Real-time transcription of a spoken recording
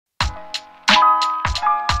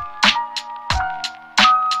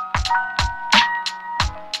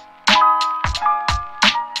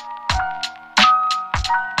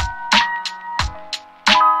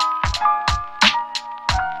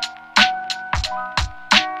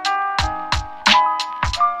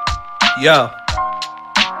Yeah.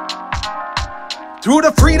 Through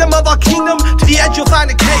the freedom of our kingdom, to the edge you'll find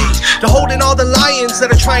a cage, to holding all the lions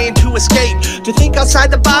that are trying to escape, to think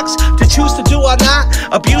outside the box, to choose to do or not,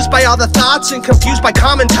 abused by all the thoughts and confused by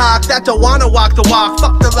common talk that don't wanna walk the walk.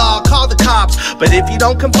 Fuck the law, call the cops, but if you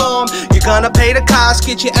don't conform, you're gonna pay the cost.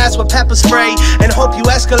 Get your ass with pepper spray and hope you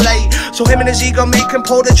escalate. So him and his ego make him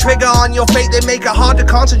pull the trigger on your fate. They make it hard to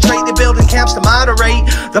concentrate, they're building camps to moderate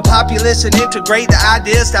the populace and integrate the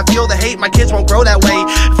ideas that fuel the hate. My kids won't grow that way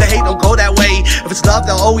if the hate don't go that way. If it's love,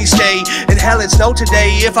 they'll always stay. In hell, it's no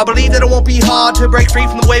today. If I believe that it won't be hard to break free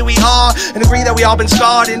from the way we are, and agree that we all been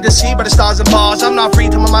scarred and deceived by the stars and bars. I'm not free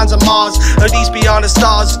till my mind's on Mars, or at least beyond the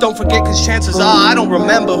stars. Don't forget, cause chances are I don't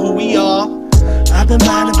remember who we are. I've been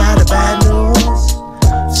blinded by the bad news,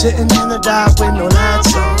 sitting in the dark with no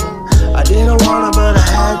lights on. I didn't wanna, but I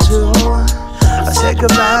had to. I said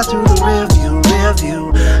goodbye through the rear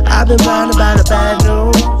view. I've been blinded by the bad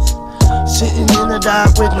news, sitting in the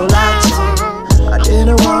dark with no lights on. I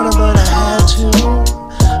didn't wanna, but I had to.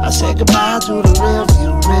 I said goodbye through the rear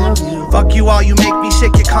view. Fuck you all, you make me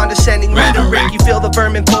sick, your condescending rhetoric. You feel the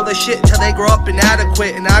vermin full of shit till they grow up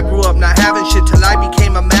inadequate. And I grew up not having shit till I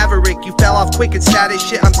became a maverick. You fell off quick and sad as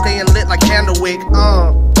shit, I'm staying lit like Candlewick.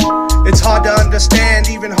 It's hard to understand,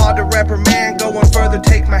 even hard to reprimand. Going further,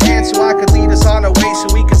 take my hand so I could lead us on our way,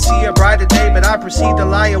 so we could see a brighter day. But I proceed to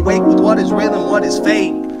lie awake with what is real and what is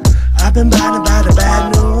fake. I've been blinded by the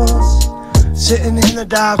bad news, sitting in the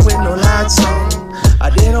dark with no lights on. I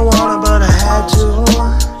didn't wanna, but I had to.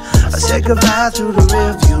 I said goodbye through the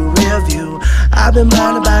rear view. I've been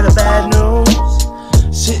blinded by the bad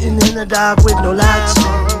news, sitting in the dark with no lights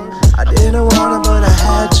on. I didn't wanna, but I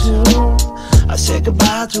had to. I said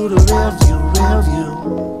goodbye through the rear view.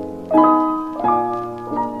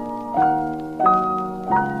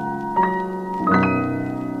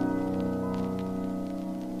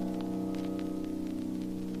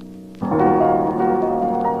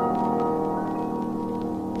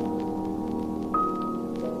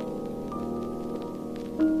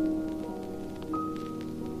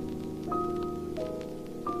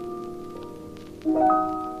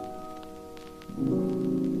 Bye.